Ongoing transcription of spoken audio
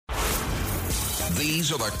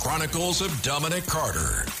These are the Chronicles of Dominic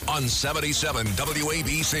Carter on 77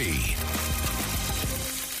 WABC.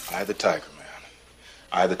 I the Tiger, man.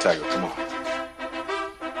 I the Tiger. Come on.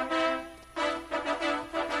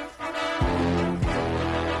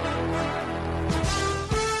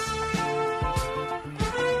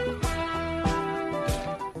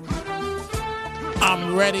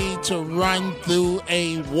 I'm ready to run through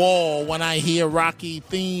a wall when I hear Rocky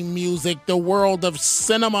theme music. The world of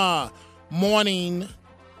cinema. Morning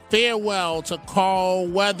farewell to Carl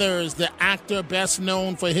Weathers, the actor best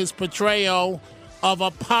known for his portrayal of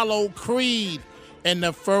Apollo Creed in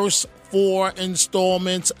the first 4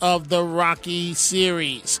 installments of the Rocky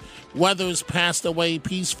series. Weathers passed away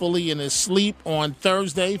peacefully in his sleep on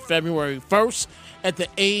Thursday, February 1st, at the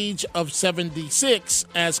age of 76,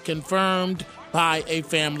 as confirmed by a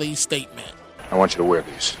family statement. I want you to wear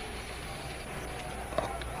these.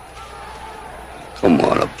 Come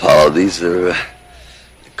on, Apollo. These are the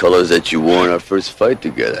colors that you wore in our first fight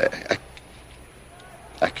together.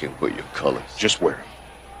 I can't wear your colors. Just wear them.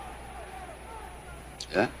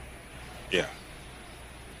 Yeah? Yeah.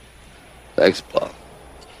 Thanks, Apollo.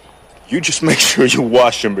 You just make sure you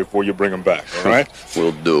wash them before you bring them back, all right?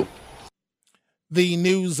 Will do. The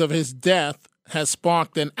news of his death has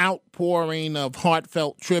sparked an outpouring of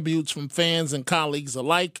heartfelt tributes from fans and colleagues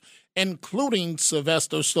alike, including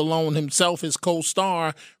Sylvester Stallone himself, his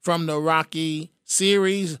co-star from the Rocky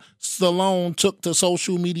series. Stallone took to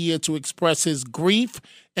social media to express his grief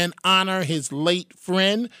and honor his late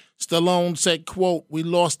friend. Stallone said, quote, "We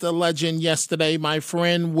lost a legend yesterday. My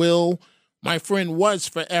friend was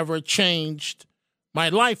forever changed. My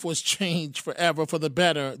life was changed forever for the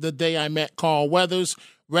better the day I met Carl Weathers.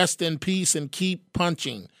 Rest in peace and keep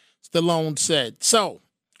punching," Stallone said. So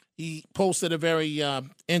he posted a very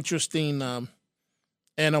interesting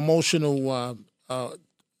and emotional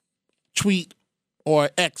tweet,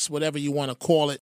 or X, whatever you want to call it.